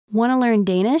Want to learn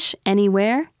Danish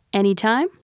anywhere, anytime?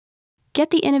 Get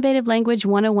the Innovative Language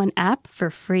 101 app for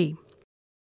free.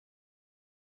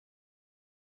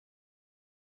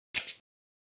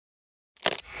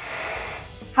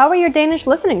 How are your Danish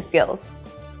listening skills?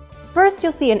 First,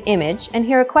 you'll see an image and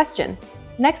hear a question.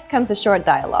 Next comes a short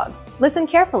dialogue. Listen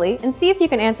carefully and see if you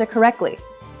can answer correctly.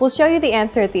 We'll show you the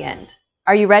answer at the end.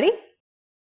 Are you ready?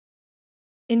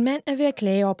 En mand er ved at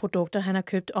klage over produkter, han har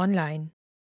købt online.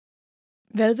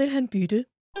 Hvad vil han bytte?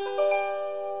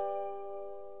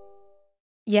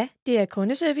 Ja, det er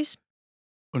kundeservice.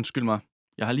 Undskyld mig.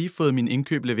 Jeg har lige fået min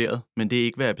indkøb leveret, men det er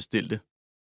ikke, hvad jeg bestilte.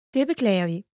 Det beklager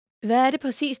vi. Hvad er det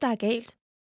præcis, der er galt?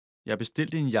 Jeg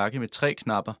bestilte en jakke med 3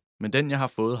 knapper, men den, jeg har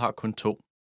fået, har kun 2.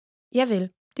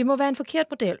 Javel, det må være en forkert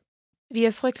model. Vi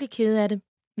er frygtelig kede af det.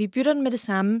 Vi bytter den med det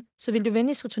samme, så vil du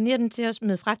venligst returnere den til os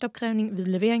med fragtopkrævning ved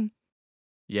levering?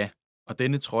 Ja, og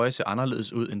denne trøje ser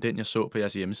anderledes ud, end den, jeg så på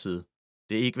jeres hjemmeside.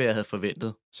 Det er ikke, hvad jeg havde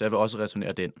forventet, så jeg vil også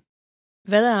returnere den.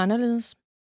 Hvad er anderledes?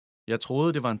 Jeg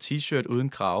troede, det var en t-shirt uden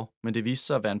krave, men det viste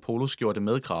sig at være en poloskjorte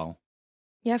med krave.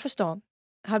 Jeg forstår.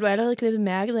 Har du allerede klippet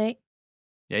mærket af?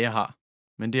 Ja, jeg har.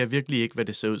 Men det er virkelig ikke, hvad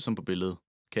det ser ud som på billedet.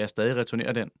 Kan jeg stadig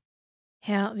returnere den?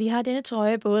 Her, vi har denne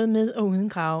trøje både med og uden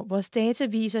krave. Vores data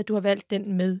viser, at du har valgt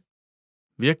den med.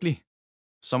 Virkelig?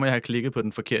 Så må jeg have klikket på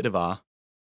den forkerte vare.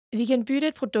 Vi kan bytte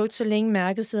et produkt, så længe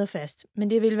mærket sidder fast, men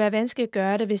det vil være vanskeligt at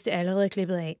gøre det, hvis det allerede er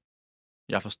klippet af.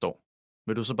 Jeg forstår.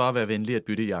 Vil du så bare være venlig at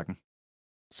bytte jakken?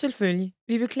 Selvfølgelig.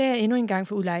 Vi beklager endnu en gang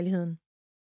for ulejligheden.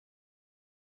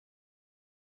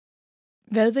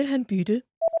 Hvad vil han bytte?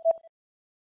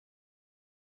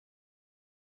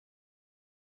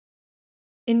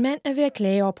 En mand er ved at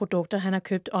klage over produkter, han har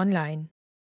købt online.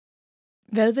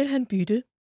 Hvad vil han bytte?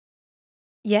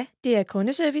 Ja, det er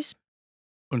kundeservice.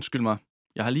 Undskyld mig.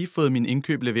 Jeg har lige fået min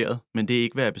indkøb leveret, men det er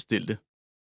ikke, hvad jeg bestilte.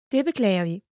 Det beklager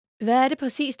vi. Hvad er det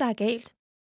præcis, der er galt?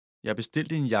 Jeg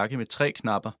bestilte en jakke med 3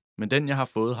 knapper, men den, jeg har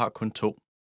fået, har kun 2.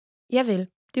 Javel,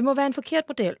 det må være en forkert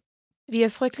model. Vi er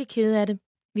frygtelig kede af det.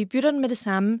 Vi bytter den med det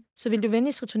samme, så vil du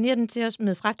venligst returnere den til os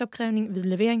med fragtopkrævning ved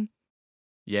levering?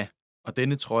 Ja, og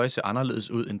denne trøje ser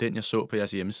anderledes ud, end den, jeg så på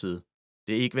jeres hjemmeside.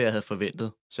 Det er ikke, hvad jeg havde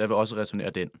forventet, så jeg vil også returnere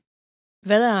den.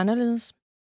 Hvad er anderledes?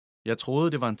 Jeg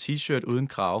troede, det var en t-shirt uden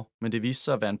krave, men det viste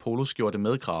sig at være en poloskjorte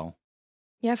med krave.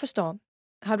 Jeg forstår.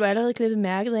 Har du allerede klippet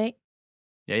mærket af?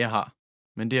 Ja, jeg har.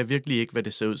 Men det er virkelig ikke, hvad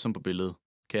det ser ud som på billedet.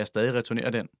 Kan jeg stadig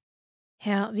returnere den?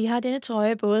 Her, vi har denne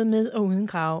trøje både med og uden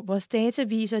krave. Vores data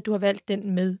viser, at du har valgt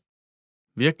den med.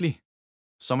 Virkelig?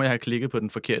 Så må jeg have klikket på den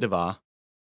forkerte vare.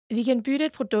 Vi kan bytte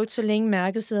et produkt, så længe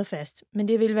mærket sidder fast, men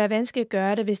det vil være vanskeligt at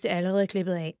gøre det, hvis det allerede er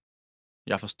klippet af.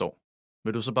 Jeg forstår.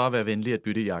 Vil du så bare være venlig at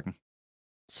bytte jakken?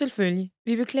 Selvfølgelig.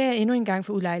 Vi beklager endnu en gang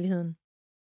for ulejligheden.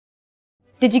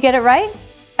 Did you get it right?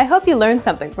 I hope you learned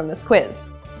something from this quiz.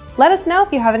 Let us know if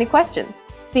you have any questions.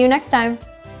 See you next time.